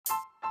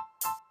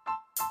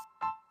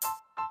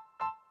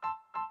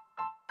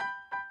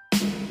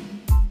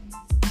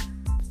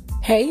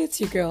Hey,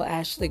 it's your girl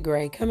Ashley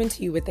Gray coming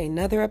to you with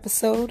another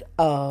episode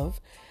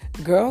of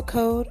Girl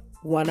Code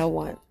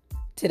 101.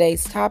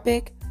 Today's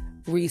topic,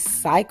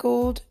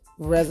 recycled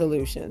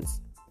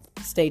resolutions.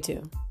 Stay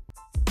tuned.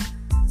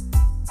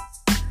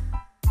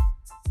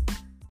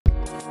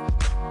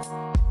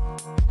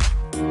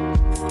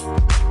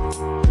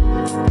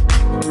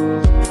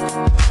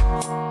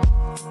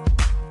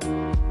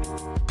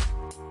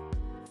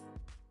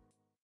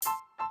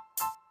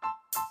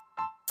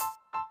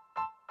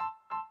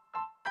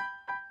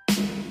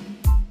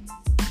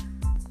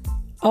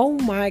 Oh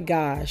my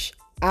gosh,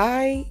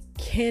 I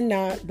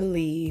cannot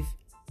believe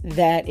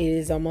that it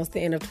is almost the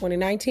end of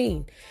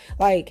 2019.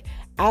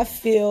 I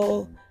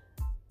feel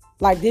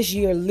like this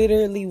year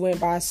literally went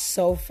by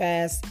so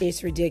fast,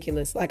 it's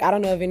ridiculous. I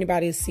don't know if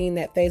anybody has seen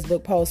that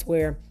Facebook post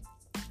where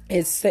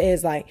it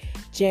says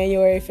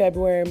January,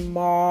 February,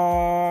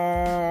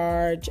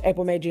 March,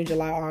 April, May, June,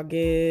 July,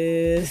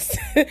 August,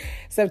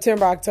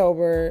 September,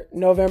 October,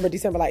 November,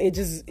 December.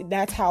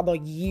 That's how the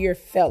year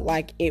felt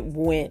like it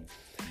went.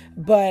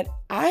 But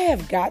I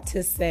have got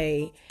to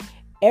say,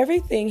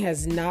 everything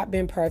has not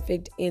been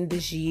perfect in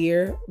this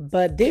year,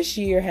 but this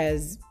year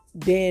has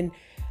been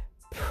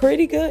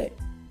pretty good.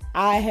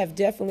 I have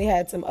definitely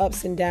had some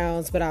ups and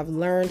downs, but I've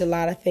learned a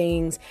lot of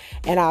things,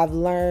 and I've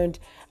learned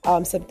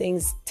some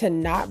things to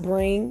not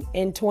bring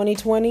in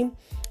 2020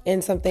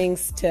 and some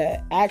things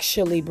to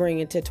actually bring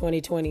into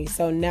 2020.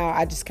 So now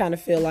I just kind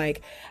of feel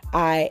like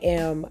I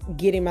am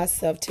getting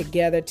myself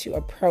together to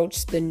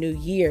approach the new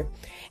year.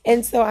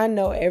 And so I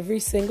know every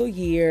single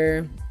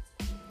year,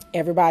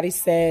 everybody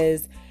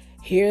says,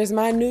 here's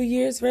my New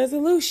Year's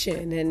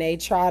resolution. And they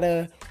try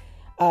to,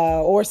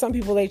 or some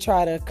people, they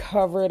try to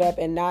cover it up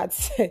and not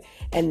say,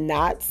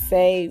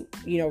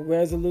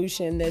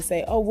 resolution. They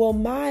say, oh, well,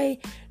 my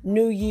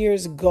New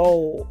Year's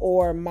goal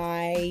or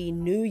my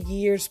New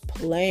Year's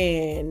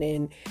plan.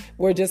 And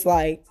we're just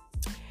like,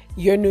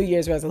 your New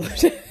Year's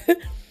resolution.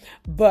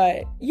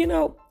 But,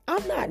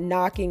 I'm not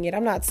knocking it.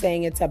 I'm not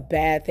saying it's a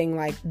bad thing.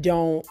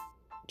 Don't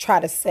try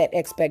to set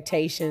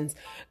expectations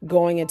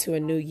going into a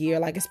new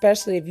year.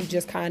 Especially if you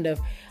just kind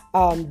of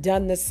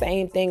done the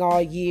same thing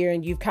all year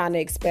and you've kind of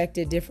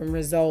expected different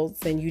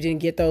results and you didn't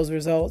get those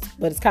results.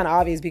 But it's kind of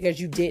obvious because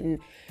you didn't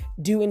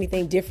do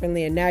anything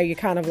differently. And now you're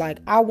kind of like,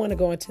 I want to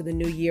go into the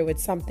new year with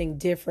something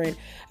different,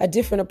 a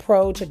different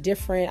approach, a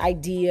different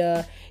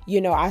idea.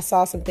 I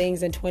saw some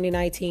things in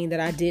 2019 that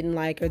I didn't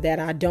like or that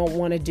I don't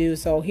want to do.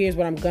 So here's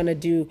what I'm going to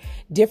do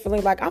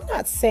differently. I'm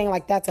not saying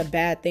that's a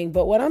bad thing,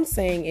 but what I'm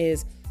saying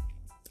is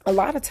a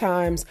lot of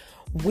times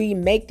we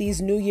make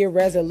these New Year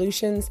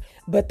resolutions,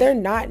 but they're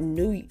not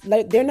new.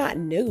 They're not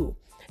new.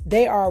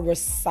 They are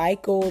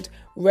recycled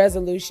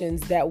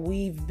resolutions that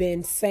we've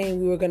been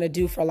saying we were going to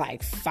do for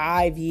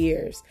 5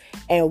 years,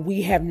 and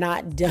we have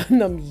not done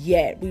them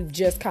yet. We've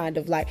just kind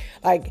of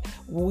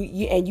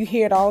and you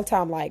hear it all the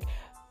time.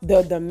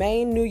 The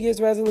main New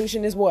Year's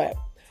resolution is what?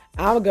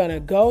 I'm going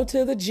to go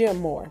to the gym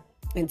more.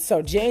 And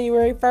so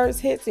January 1st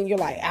hits and you're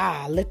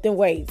lifting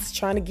weights,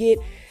 trying to get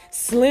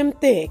slim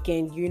thick,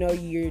 and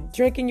you're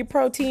drinking your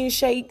protein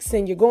shakes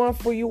and you're going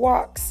for your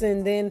walks,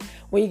 and then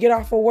when you get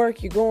off of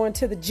work you're going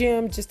to the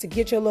gym just to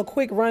get your little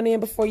quick run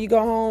in before you go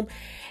home.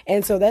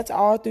 And so that's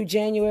all through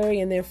January.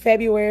 And then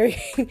February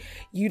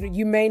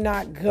you may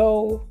not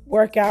go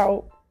work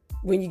out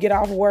when you get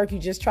off of work. You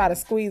just try to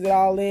squeeze it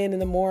all in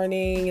the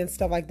morning and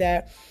stuff like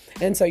that.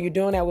 And so you're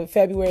doing that with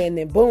February, and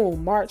then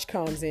boom, March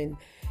comes and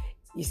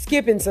you're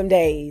skipping some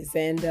days,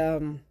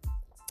 and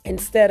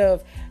instead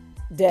of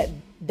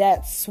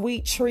that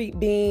sweet treat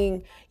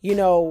being,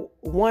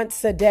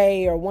 once a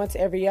day or once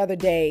every other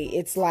day,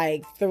 it's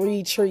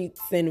 3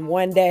 treats in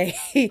one day.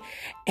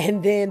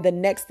 And then the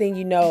next thing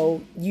you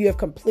know, you have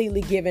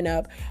completely given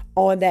up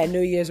on that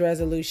New Year's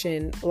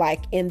resolution,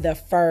 in the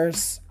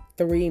first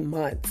 3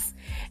 months.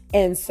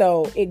 And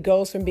so it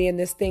goes from being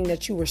this thing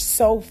that you were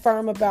so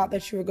firm about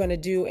that you were going to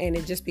do, and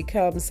it just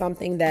becomes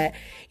something that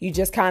you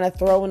just kind of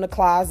throw in the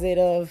closet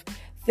of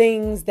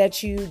things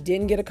that you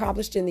didn't get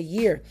accomplished in the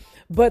year.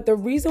 But the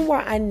reason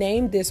why I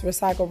named this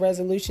recycle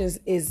resolutions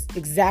is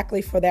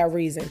exactly for that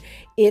reason.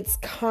 It's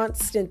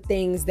constant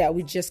things that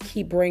we just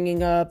keep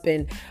bringing up,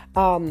 and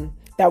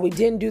that we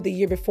didn't do the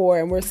year before,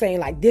 and we're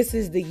saying this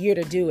is the year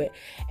to do it.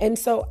 And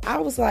so I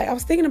was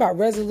thinking about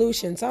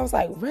resolutions. So I was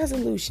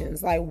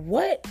resolutions,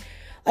 what?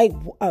 A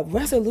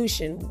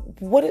resolution,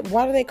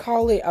 why do they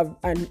call it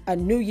a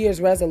New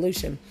Year's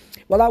resolution?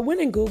 Well, I went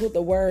and Googled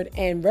the word,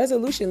 and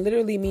resolution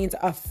literally means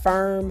a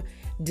firm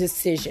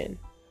decision.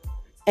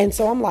 And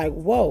so I'm like,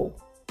 whoa,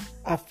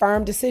 a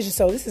firm decision.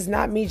 So this is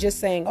not me just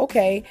saying,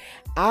 okay,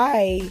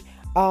 I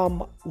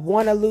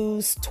want to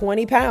lose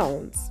 20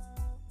 pounds.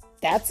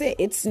 That's it.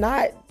 It's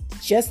not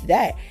just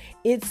that.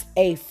 It's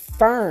a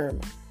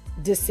firm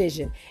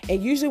decision.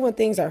 And usually when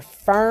things are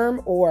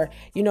firm or,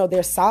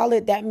 they're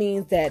solid, that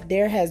means that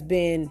there has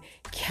been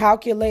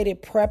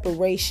calculated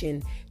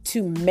preparation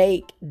to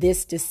make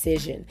this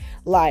decision.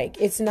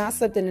 It's not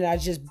something that I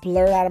just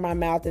blurt out of my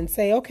mouth and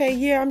say, okay,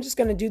 yeah, I'm just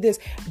going to do this.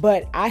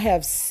 But I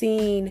have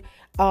seen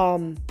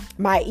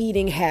my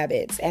eating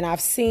habits. And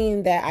I've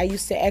seen that I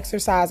used to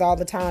exercise all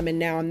the time and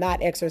now I'm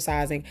not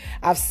exercising.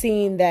 I've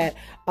seen that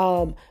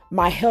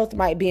my health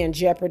might be in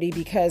jeopardy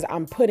because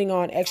I'm putting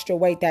on extra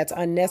weight that's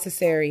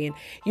unnecessary. And,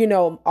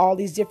 all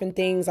these different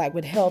things like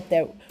with health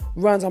that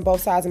runs on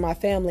both sides of my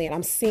family. And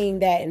I'm seeing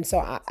that. And so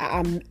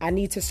I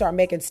need to start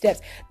making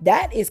steps.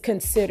 That is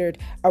considered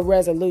a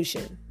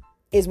resolution,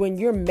 is when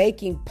you're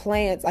making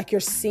plans, like you're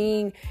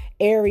seeing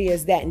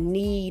areas that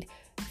need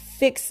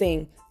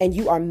fixing and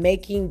you are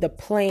making the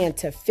plan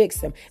to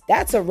fix them.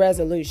 That's a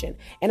resolution.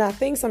 And I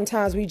think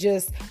sometimes we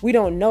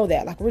don't know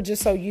that. Like we're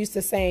just so used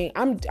to saying,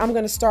 I'm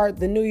going to start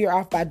the new year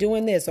off by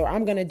doing this, or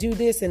I'm going to do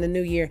this in the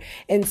new year.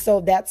 And so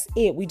that's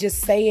it. We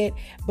just say it,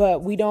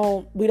 but we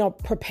don't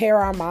prepare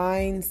our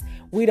minds.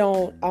 We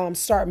don't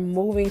start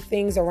moving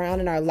things around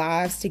in our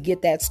lives to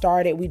get that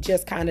started. We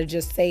just kind of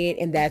just say it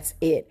and that's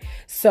it.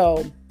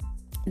 So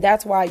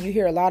that's why you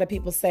hear a lot of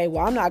people say,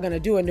 well, I'm not going to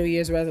do a New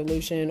Year's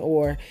resolution.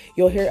 Or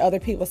you'll hear other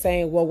people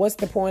saying, well, what's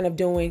the point of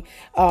doing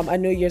a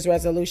New Year's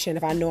resolution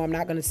if I know I'm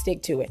not going to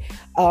stick to it?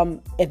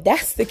 If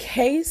that's the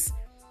case,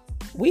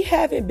 we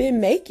haven't been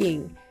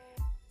making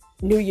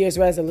New Year's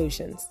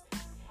resolutions.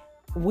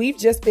 We've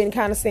just been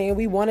kind of saying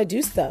we want to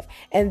do stuff.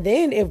 And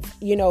then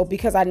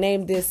because I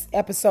named this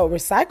episode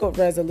Recycled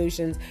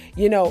Resolutions,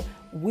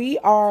 we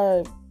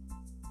are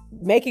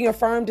making a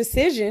firm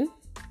decision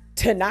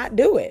to not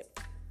do it.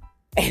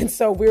 And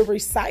so we're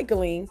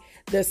recycling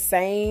the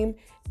same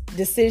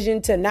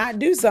decision to not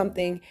do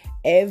something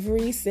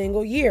every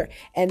single year.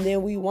 And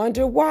then we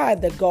wonder why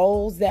the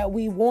goals that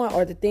we want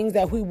or the things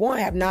that we want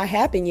have not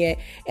happened yet.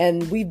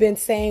 And we've been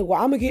saying,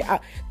 well, I'm going to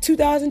get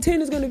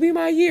 2010 is going to be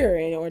my year,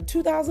 or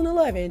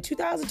 2011,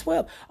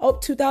 2012,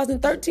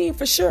 2013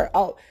 for sure.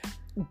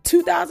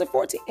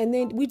 2014. And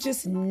then we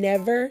just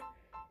never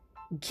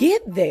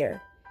get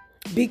there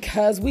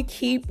because we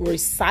keep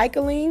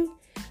recycling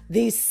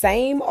these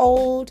same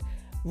old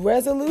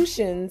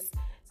resolutions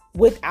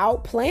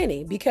without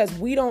planning, because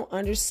we don't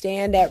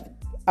understand that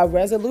a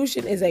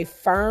resolution is a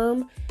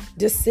firm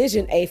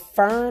decision, a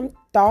firm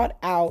thought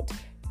out,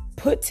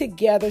 put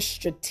together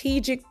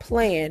strategic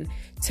plan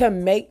to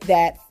make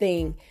that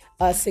thing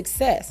a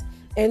success.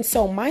 And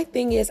so my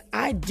thing is,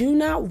 I do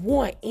not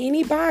want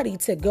anybody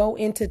to go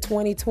into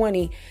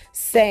 2020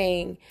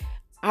 saying,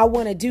 I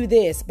want to do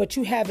this, but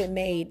you have not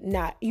made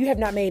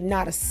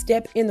not a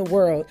step in the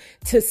world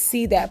to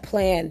see that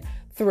plan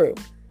through.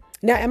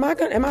 Now, am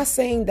I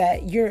saying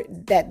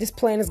that this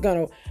plan is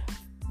going to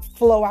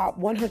flow out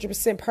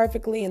 100%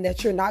 perfectly and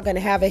that you're not going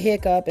to have a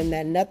hiccup and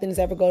that nothing's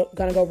ever going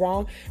to go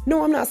wrong?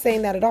 No, I'm not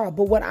saying that at all.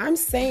 But what I'm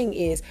saying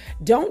is,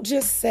 don't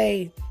just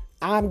say,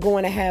 I'm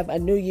going to have a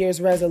New Year's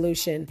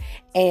resolution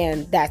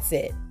and that's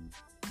it.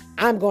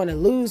 I'm going to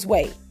lose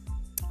weight.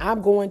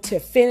 I'm going to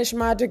finish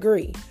my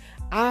degree.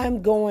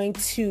 I'm going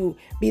to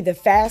be the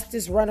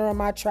fastest runner on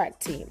my track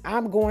team.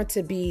 I'm going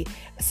to be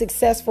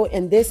successful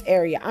in this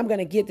area. I'm going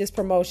to get this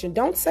promotion.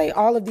 Don't say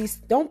all of these.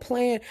 Don't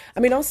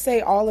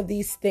say all of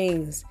these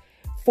things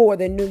for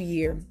the new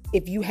year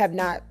if you have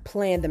not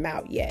planned them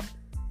out yet.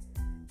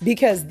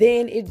 Because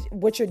then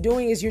what you're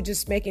doing is you're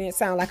just making it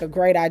sound like a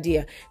great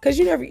idea. Because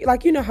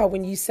how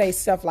when you say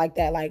stuff like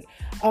that, like,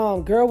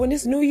 girl, when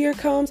this new year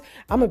comes,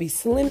 I'm going to be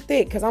slim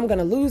thick because I'm going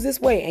to lose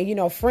this weight.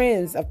 And,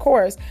 friends, of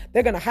course,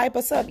 they're going to hype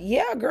us up.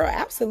 Yeah, girl,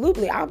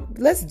 absolutely.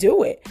 Let's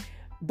do it.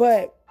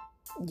 But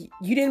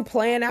you didn't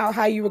plan out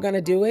how you were going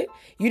to do it.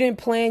 You didn't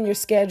plan your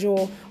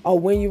schedule or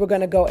when you were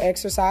going to go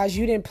exercise.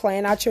 You didn't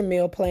plan out your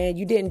meal plan.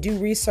 You didn't do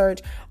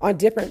research on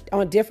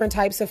different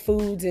types of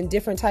foods and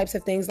different types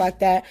of things like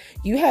that.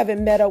 You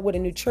haven't met up with a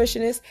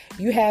nutritionist.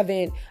 You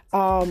haven't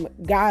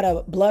got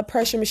a blood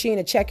pressure machine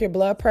to check your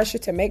blood pressure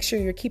to make sure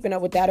you're keeping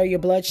up with that or your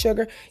blood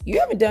sugar. You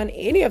haven't done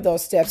any of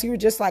those steps. You were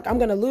just like, I'm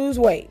going to lose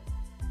weight.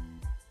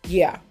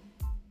 Yeah,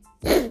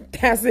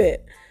 that's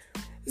it.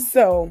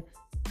 So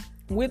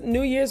with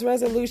New Year's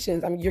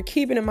resolutions, you're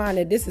keeping in mind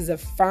that this is a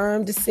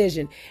firm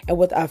decision. And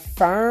with a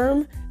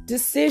firm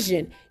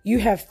decision, you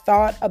have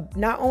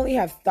not only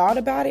have thought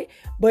about it,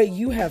 but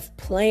you have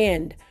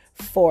planned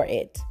for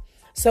it.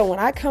 So when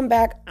I come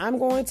back, I'm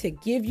going to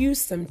give you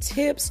some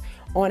tips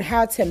on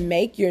how to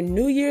make your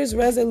New Year's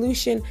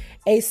resolution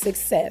a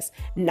success.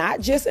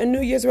 Not just a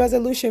New Year's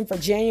resolution for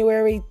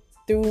January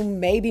through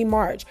maybe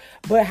March,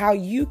 but how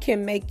you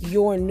can make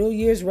your New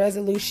Year's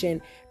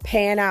resolution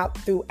pan out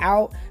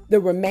throughout the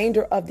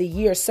remainder of the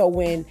year. So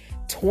when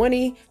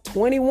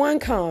 2021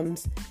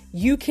 comes,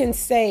 you can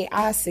say,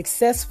 I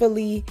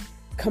successfully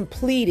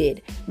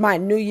completed my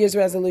New Year's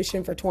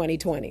resolution for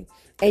 2020.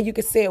 And you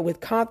can say it with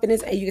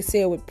confidence and you can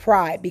say it with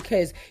pride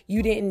because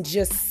you didn't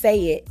just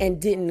say it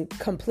and didn't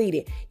complete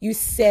it. You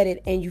said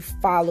it and you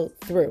followed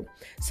through.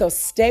 So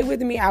stay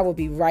with me. I will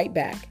be right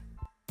back.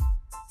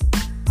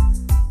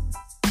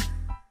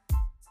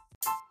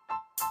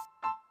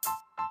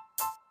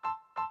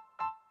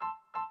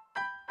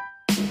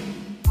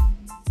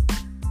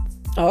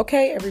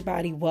 Okay,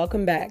 everybody,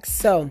 welcome back.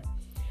 So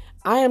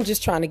I am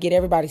just trying to get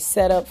everybody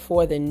set up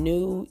for the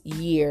new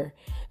year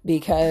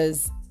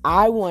because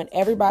I want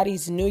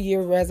everybody's New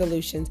Year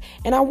resolutions.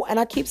 And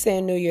I keep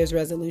saying New Year's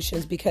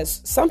resolutions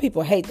because some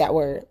people hate that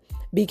word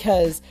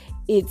because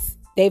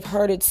they've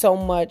heard it so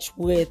much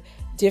with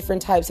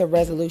different types of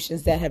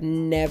resolutions that have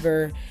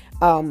never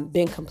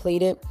been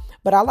completed.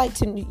 But I like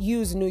to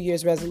use New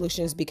Year's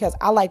resolutions because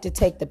I like to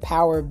take the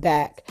power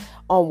back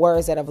on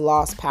words that have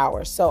lost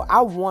power. So I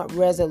want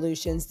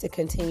resolutions to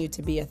continue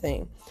to be a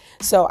thing.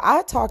 So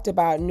I talked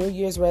about New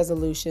Year's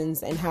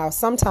resolutions and how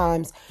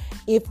sometimes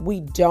if we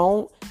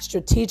don't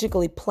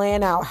strategically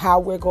plan out how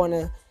we're going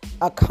to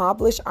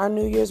accomplish our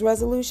New Year's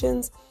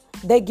resolutions,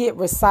 they get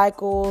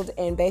recycled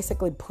and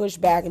basically pushed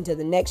back into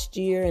the next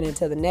year and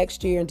into the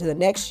next year, into the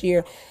next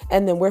year.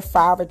 And then we're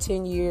 5 or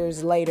 10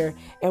 years later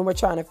and we're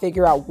trying to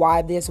figure out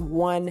why this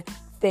one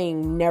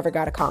thing never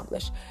got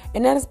accomplished.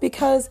 And that is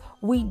because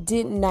we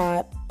did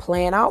not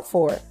plan out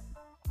for it.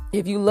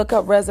 If you look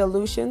up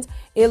resolutions,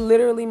 it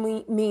literally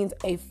means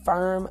a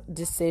firm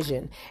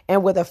decision.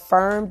 And with a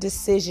firm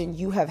decision,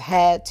 you have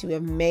had to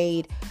have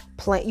made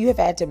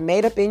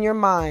up in your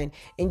mind,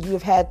 and you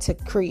have had to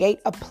create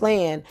a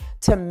plan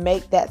to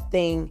make that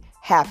thing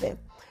happen.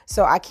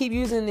 So I keep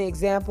using the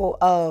example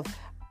of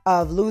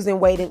losing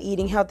weight and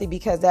eating healthy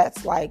because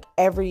that's like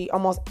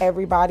almost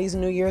everybody's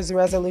New Year's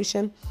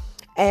resolution.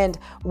 And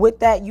with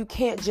that, you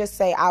can't just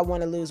say, I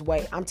want to lose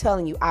weight. I'm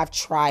telling you, I've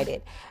tried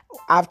it.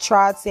 I've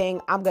tried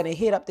saying I'm going to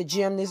hit up the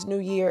gym this new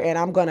year and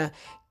I'm going to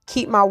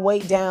keep my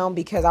weight down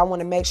because I want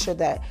to make sure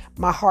that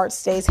my heart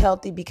stays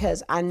healthy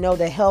because I know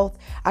that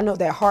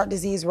heart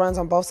disease runs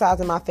on both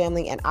sides of my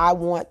family and I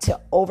want to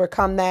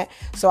overcome that.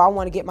 So I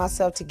want to get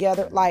myself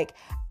together. Like,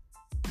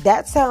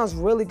 that sounds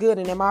really good.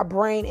 And in my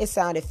brain, it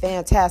sounded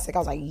fantastic. I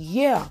was like,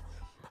 yeah,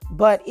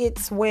 but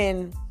it's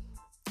when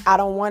I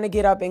don't want to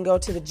get up and go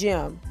to the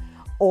gym,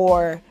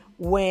 or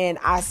when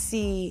I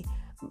see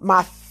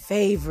my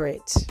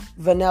favorite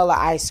vanilla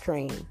ice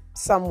cream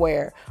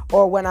somewhere,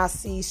 or when I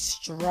see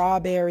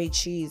strawberry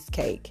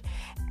cheesecake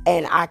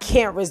and I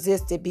can't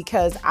resist it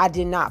because I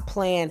did not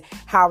plan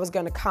how I was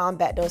going to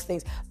combat those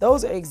things.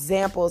 Those are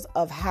examples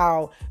of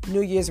how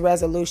New Year's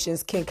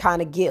resolutions can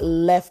kind of get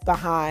left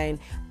behind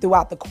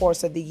throughout the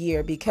course of the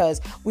year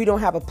because we don't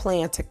have a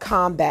plan to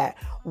combat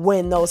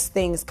when those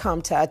things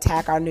come to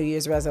attack our New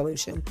Year's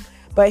resolution.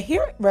 But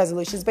here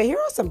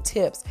are some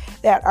tips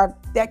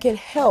that can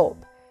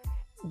help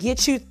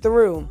get you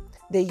through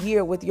the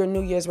year with your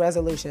New Year's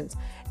resolutions.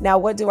 Now,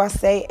 what do I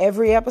say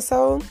every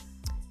episode?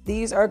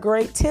 These are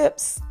great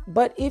tips,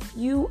 but if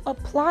you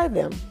apply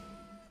them,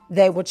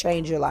 they will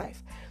change your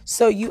life.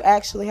 So you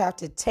actually have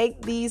to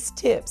take these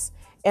tips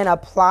and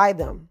apply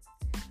them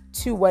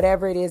to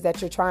whatever it is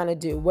that you're trying to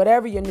do.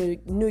 Whatever your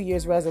New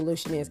Year's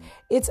resolution is,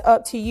 it's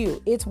up to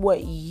you. It's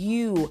what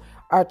you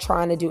are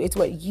trying to do. It's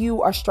what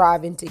you are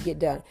striving to get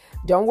done.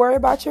 Don't worry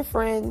about your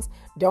friends.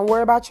 Don't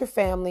worry about your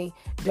family.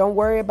 Don't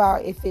worry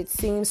about if it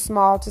seems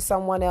small to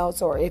someone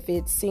else or if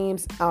it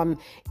seems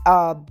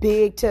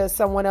big to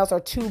someone else or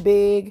too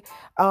big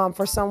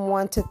for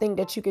someone to think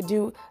that you could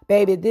do.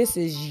 Baby, this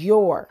is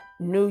your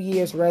New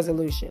Year's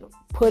resolution.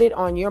 Put it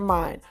on your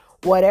mind,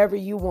 whatever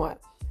you want.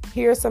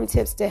 Here are some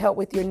tips to help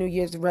with your New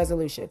Year's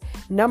resolution.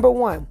 Number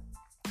 1,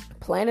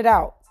 plan it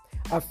out.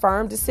 A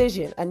firm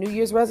decision, a New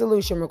Year's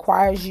resolution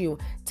requires you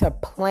to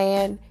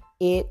plan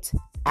it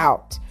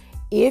out.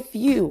 If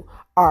you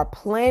are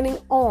planning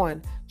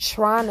on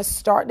trying to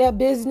start that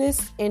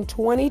business in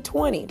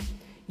 2020,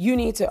 you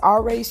need to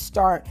already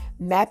start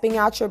mapping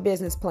out your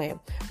business plan.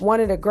 One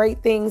of the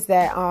great things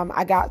that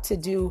I got to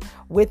do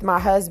with my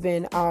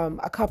husband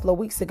a couple of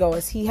weeks ago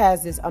is he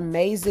has this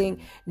amazing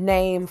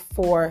name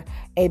for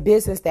a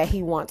business that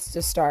he wants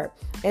to start.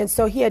 And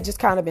so he had just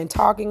kind of been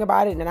talking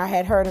about it, and I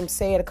had heard him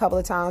say it a couple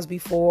of times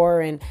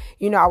before. And,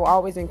 I would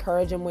always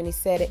encourage him when he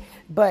said it.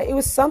 But it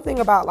was something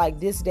about like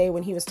this day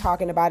when he was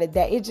talking about it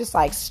that it just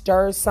like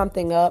stirs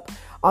something up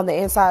on the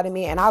inside of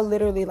me. And I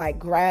literally like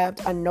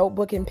grabbed a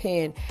notebook and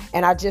pen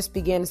and I just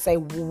began to say,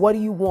 what do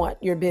you want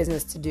your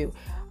business to do?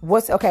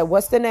 What's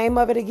the name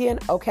of it again?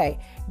 Okay.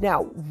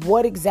 Now,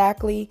 what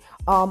exactly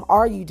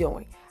are you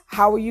doing?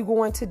 How are you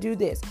going to do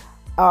this?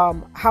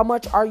 How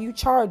much are you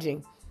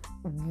charging?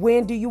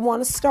 When do you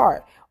want to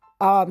start?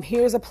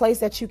 Here's a place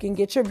that you can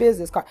get your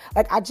business card.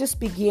 Like, I just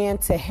began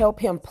to help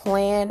him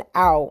plan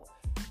out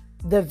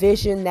the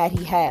vision that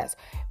he has.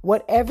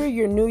 Whatever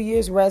your New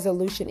Year's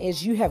resolution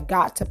is, you have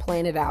got to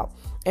plan it out.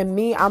 And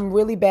me, I'm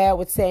really bad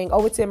with saying,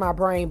 oh, it's in my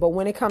brain. But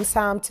when it comes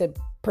time to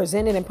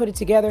present it and put it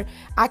together,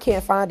 I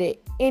can't find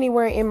it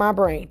anywhere in my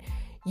brain.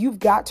 You've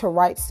got to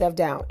write stuff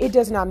down. It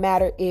does not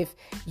matter if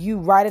you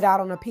write it out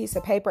on a piece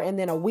of paper and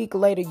then a week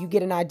later you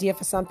get an idea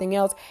for something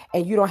else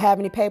and you don't have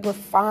any paper.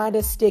 Find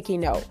a sticky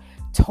note,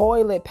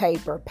 toilet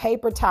paper,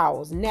 paper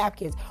towels,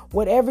 napkins,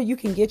 whatever you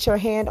can get your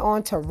hand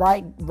on to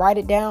write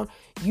it down.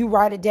 You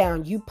write it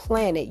down, you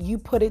plan it, you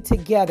put it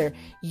together,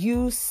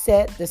 you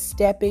set the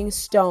stepping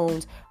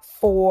stones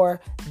for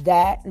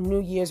that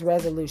New Year's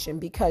resolution,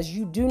 because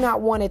you do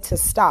not want it to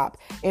stop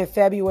in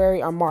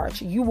February or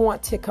March. You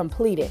want to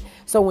complete it.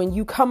 So when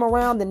you come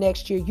around the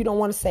next year, you don't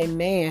want to say,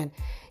 man,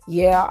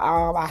 Yeah,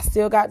 I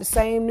still got the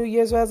same New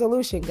Year's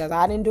resolution because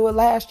I didn't do it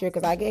last year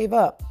because I gave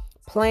up.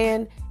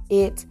 Plan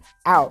it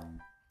out.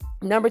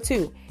 Number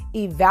 2,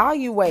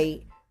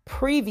 evaluate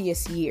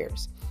previous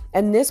years.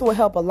 And this will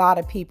help a lot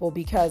of people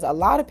because a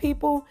lot of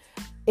people,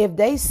 if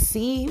they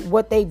see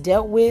what they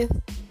dealt with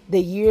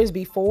the years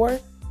before,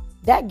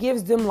 that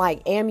gives them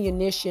like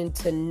ammunition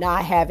to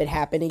not have it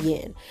happen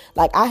again.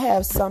 Like I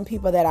have some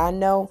people that I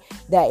know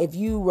that if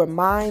you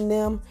remind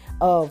them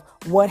of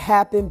what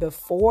happened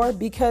before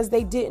because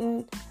they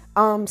didn't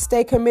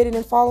stay committed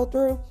and follow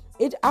through,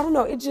 it's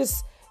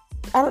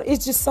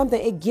just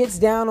something, it gets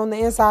down on the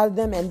inside of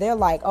them and they're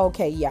like,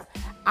 okay, yeah,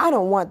 I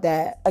don't want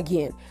that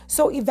again.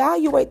 So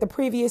evaluate the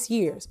previous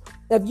years.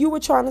 If you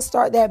were trying to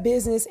start that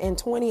business in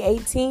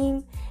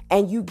 2018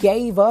 and you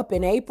gave up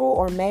in April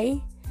or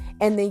May,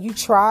 and then you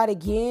tried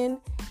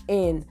again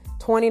in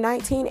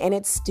 2019 and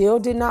it still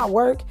did not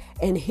work,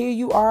 and here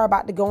you are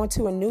about to go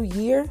into a new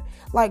year,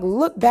 like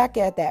look back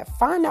at that.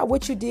 Find out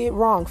what you did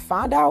wrong.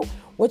 Find out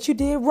what you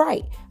did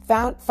right.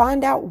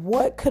 Find out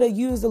what could have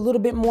used a little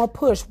bit more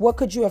push. What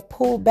could you have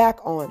pulled back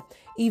on?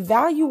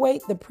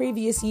 Evaluate the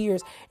previous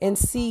years and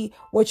see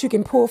what you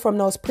can pull from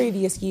those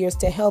previous years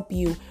to help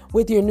you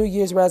with your New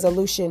Year's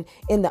resolution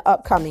in the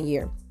upcoming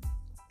year.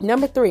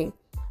 Number 3,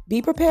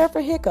 be prepared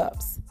for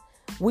hiccups.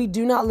 We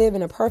do not live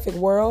in a perfect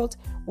world.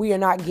 We are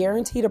not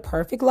guaranteed a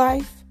perfect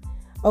life.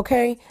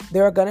 Okay.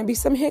 There are going to be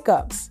some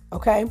hiccups.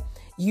 Okay.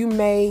 You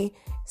may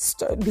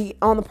be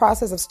on the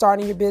process of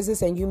starting your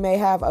business and you may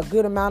have a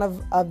good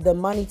amount of the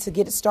money to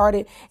get it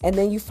started. And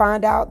then you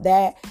find out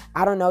that,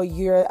 I don't know,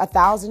 you're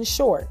 1,000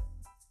 short.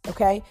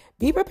 Okay.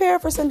 Be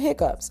prepared for some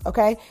hiccups.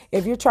 Okay.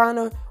 If you're trying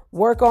to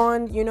work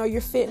on,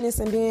 your fitness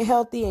and being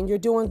healthy and you're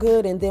doing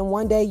good, and then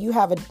one day you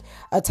have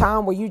a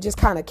time where you just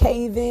kind of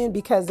cave in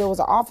because there was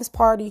an office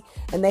party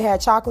and they had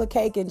chocolate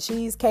cake and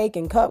cheesecake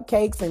and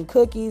cupcakes and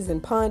cookies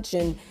and punch,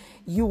 and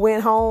you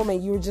went home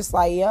and you were just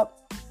like, yep,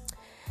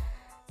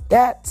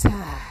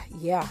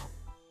 yeah.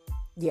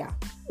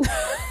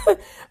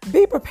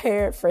 Be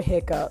prepared for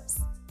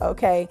hiccups.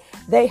 Okay.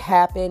 They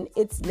happen.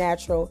 It's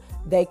natural.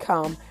 They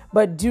come.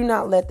 But do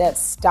not let that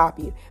stop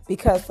you,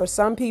 because for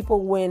some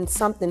people, when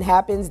something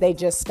happens, they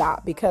just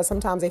stop because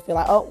sometimes they feel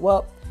like, oh,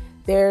 well,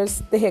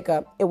 there's the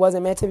hiccup. It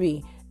wasn't meant to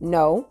be.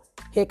 No,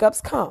 hiccups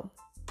come.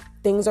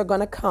 Things are going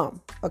to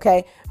come.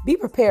 Okay. Be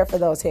prepared for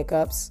those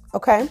hiccups.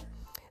 Okay.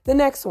 The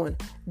next one,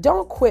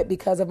 don't quit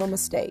because of a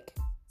mistake.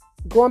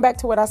 Going back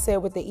to what I said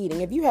with the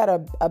eating, if you had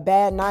a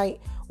bad night,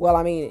 well,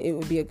 I mean, it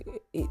would be,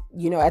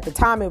 at the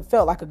time it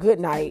felt like a good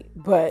night,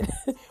 but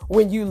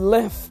when you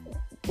left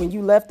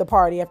the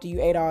party after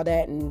you ate all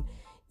that and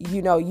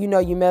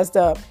you messed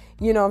up,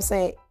 you know what I'm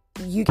saying?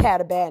 You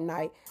had a bad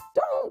night.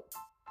 Don't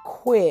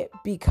quit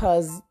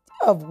because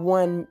of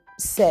one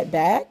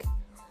setback.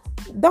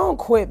 Don't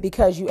quit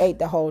because you ate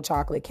the whole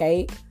chocolate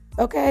cake.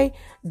 Okay?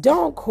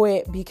 Don't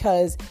quit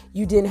because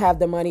you didn't have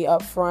the money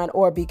up front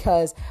or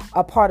because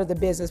a part of the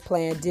business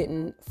plan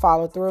didn't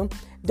follow through.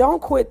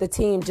 Don't quit the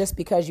team just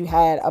because you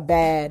had a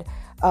bad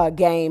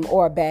game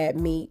or a bad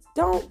meet.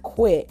 Don't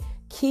quit.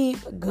 Keep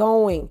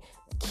going.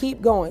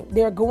 Keep going.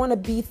 There are going to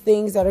be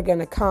things that are going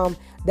to come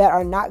that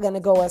are not going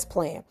to go as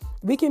planned.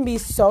 We can be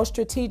so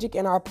strategic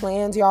in our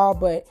plans, y'all,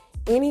 but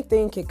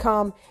anything can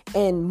come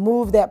and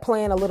move that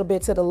plan a little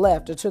bit to the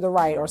left or to the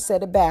right or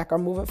set it back or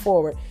move it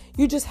forward.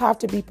 You just have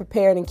to be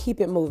prepared and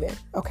keep it moving.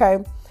 Okay.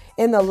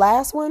 And the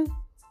last one,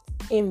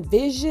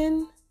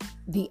 envision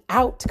the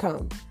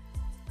outcome.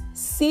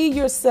 See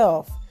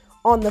yourself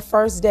on the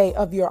first day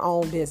of your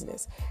own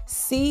business.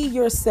 See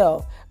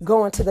yourself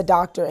going to the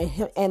doctor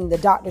and the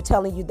doctor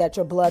telling you that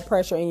your blood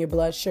pressure and your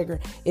blood sugar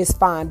is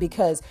fine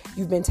because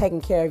you've been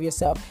taking care of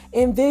yourself.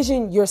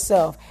 Envision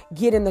yourself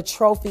getting the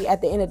trophy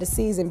at the end of the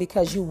season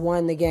because you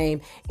won the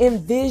game.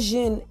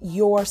 Envision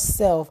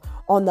yourself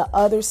on the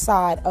other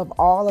side of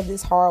all of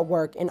this hard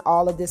work and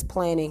all of this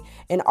planning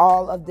and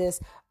all of these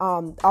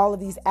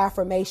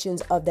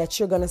affirmations of that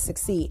you're going to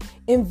succeed.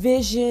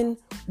 Envision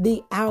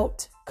the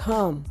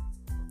outcome.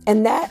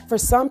 And that for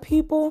some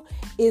people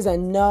is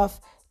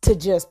enough to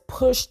just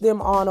push them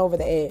on over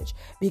the edge,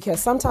 because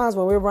sometimes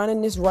when we're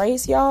running this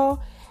race,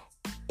 y'all,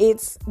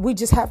 we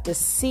just have to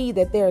see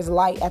that there's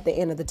light at the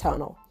end of the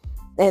tunnel.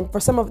 And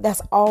for some of us,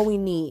 that's all we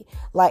need.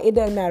 Like, it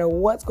doesn't matter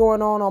what's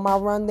going on my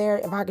run there.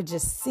 If I could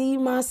just see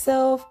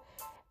myself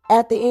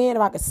at the end,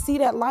 if I could see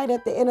that light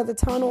at the end of the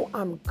tunnel,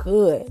 I'm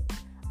good.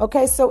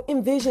 Okay. So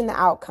envision the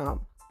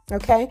outcome.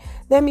 Okay.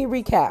 Let me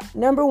recap.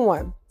 Number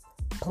 1,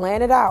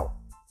 plan it out.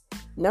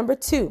 Number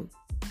 2,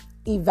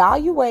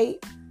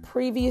 evaluate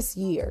previous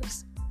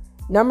years.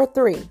 Number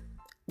 3,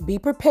 be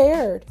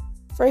prepared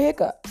for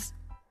hiccups.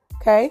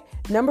 Okay.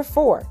 Number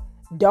 4,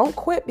 don't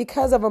quit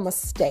because of a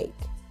mistake.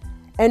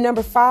 And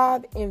number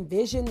 5,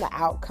 envision the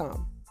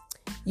outcome.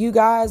 You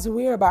guys,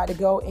 we're about to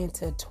go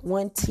into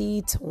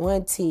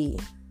 2020.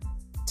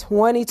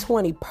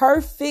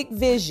 Perfect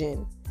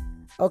vision.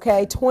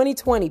 Okay.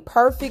 2020,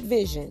 perfect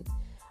vision.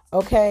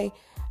 Okay.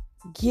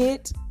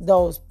 Get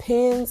those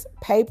pens,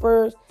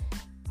 papers,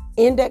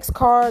 index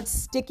cards,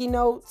 sticky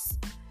notes,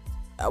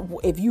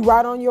 if you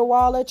write on your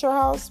wall at your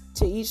house,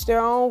 to each their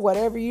own,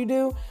 whatever you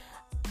do,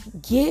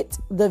 get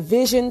the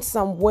vision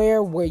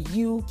somewhere where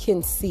you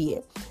can see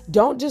it.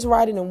 Don't just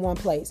write it in one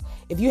place.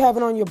 If you have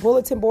it on your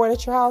bulletin board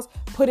at your house,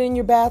 put it in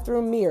your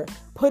bathroom mirror,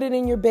 put it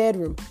in your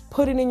bedroom,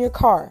 put it in your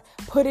car,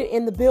 put it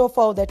in the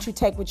billfold that you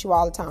take with you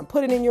all the time,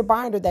 put it in your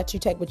binder that you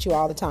take with you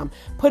all the time,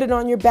 put it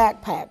on your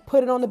backpack,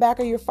 put it on the back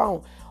of your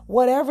phone.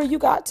 Whatever you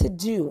got to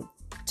do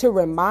to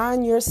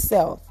remind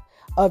yourself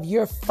of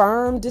your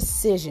firm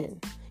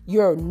decision,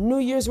 your New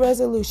Year's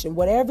resolution,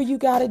 whatever you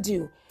got to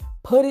do,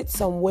 put it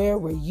somewhere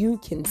where you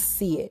can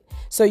see it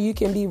so you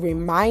can be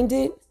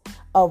reminded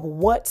of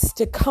what's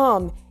to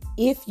come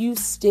if you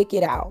stick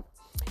it out.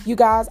 You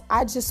guys,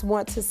 I just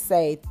want to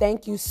say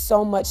thank you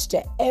so much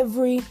to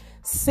every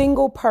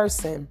single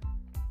person,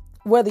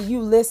 whether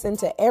you listen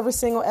to every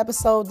single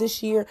episode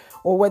this year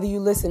or whether you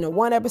listen to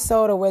one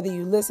episode or whether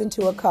you listen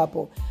to a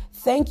couple.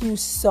 Thank you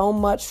so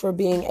much for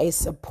being a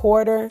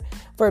supporter,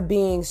 for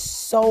being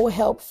so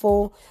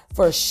helpful,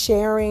 for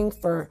sharing,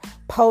 for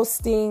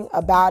posting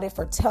about it,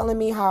 for telling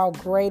me how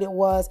great it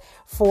was,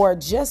 for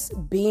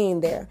just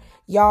being there.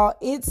 Y'all,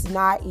 it's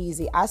not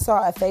easy. I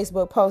saw a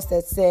Facebook post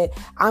that said,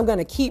 I'm going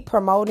to keep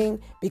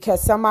promoting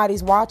because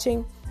somebody's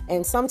watching.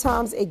 And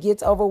sometimes it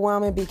gets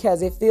overwhelming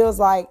because it feels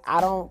like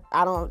I don't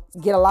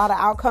get a lot of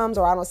outcomes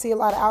or I don't see a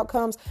lot of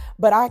outcomes,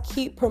 but I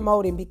keep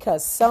promoting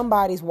because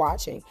somebody's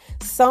watching,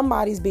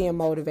 somebody's being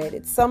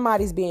motivated,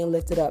 somebody's being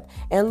lifted up.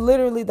 And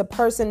literally the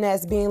person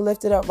that's being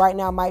lifted up right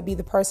now might be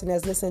the person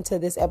that's listening to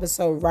this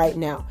episode right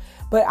now.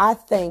 But I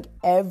thank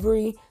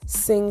every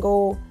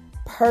single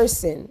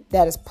person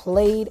that has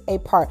played a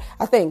part.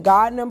 I thank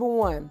God, number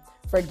one,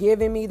 for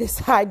giving me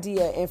this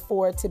idea and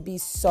for it to be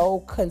so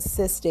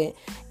consistent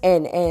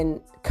and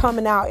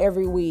coming out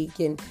every week.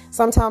 And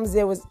sometimes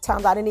there was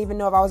times I didn't even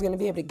know if I was going to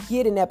be able to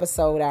get an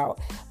episode out.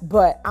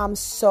 But I'm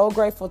so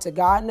grateful to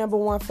God, number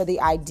one, for the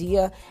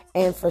idea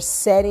and for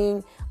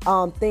setting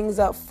things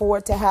up for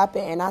it to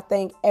happen. And I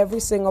thank every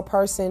single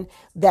person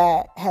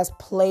that has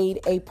played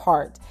a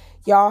part.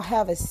 Y'all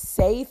have a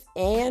safe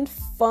and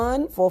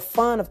fun,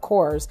 of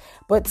course,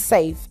 but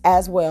safe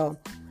as well,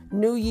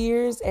 New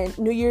Year's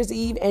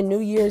Eve and New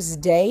Year's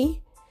Day.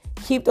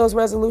 Keep those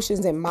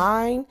resolutions in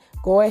mind.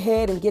 Go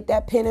ahead and get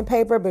that pen and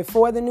paper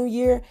before the new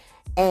year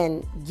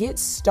and get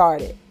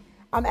started.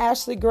 I'm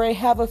Ashley Gray.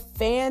 Have a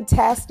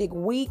fantastic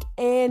week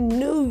and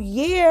new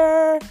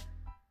year.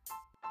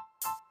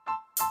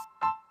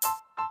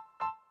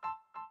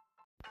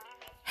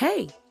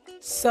 Hey,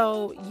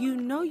 so you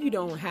know you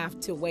don't have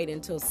to wait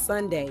until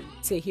Sunday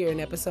to hear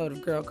an episode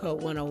of Girl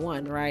Code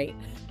 101, right?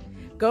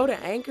 Go to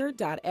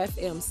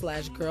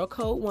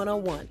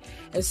anchor.fm/girlcode101.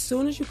 As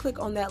soon as you click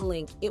on that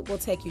link, it will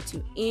take you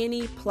to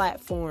any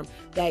platform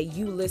that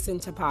you listen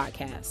to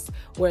podcasts,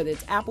 whether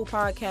it's Apple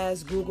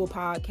Podcasts, Google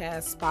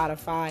Podcasts,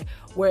 Spotify,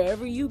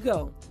 wherever you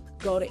go.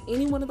 Go to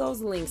any one of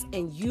those links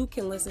and you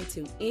can listen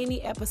to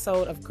any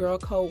episode of Girl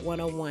Code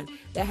 101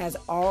 that has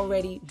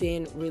already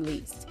been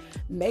released.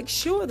 Make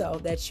sure, though,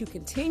 that you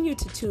continue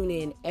to tune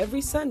in every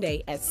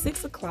Sunday at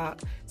 6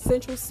 o'clock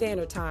Central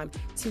Standard Time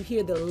to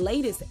hear the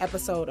latest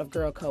episode of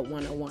Girl Code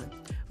 101.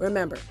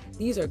 Remember,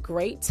 these are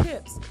great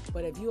tips,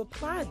 but if you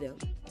apply them,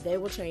 they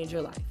will change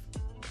your life.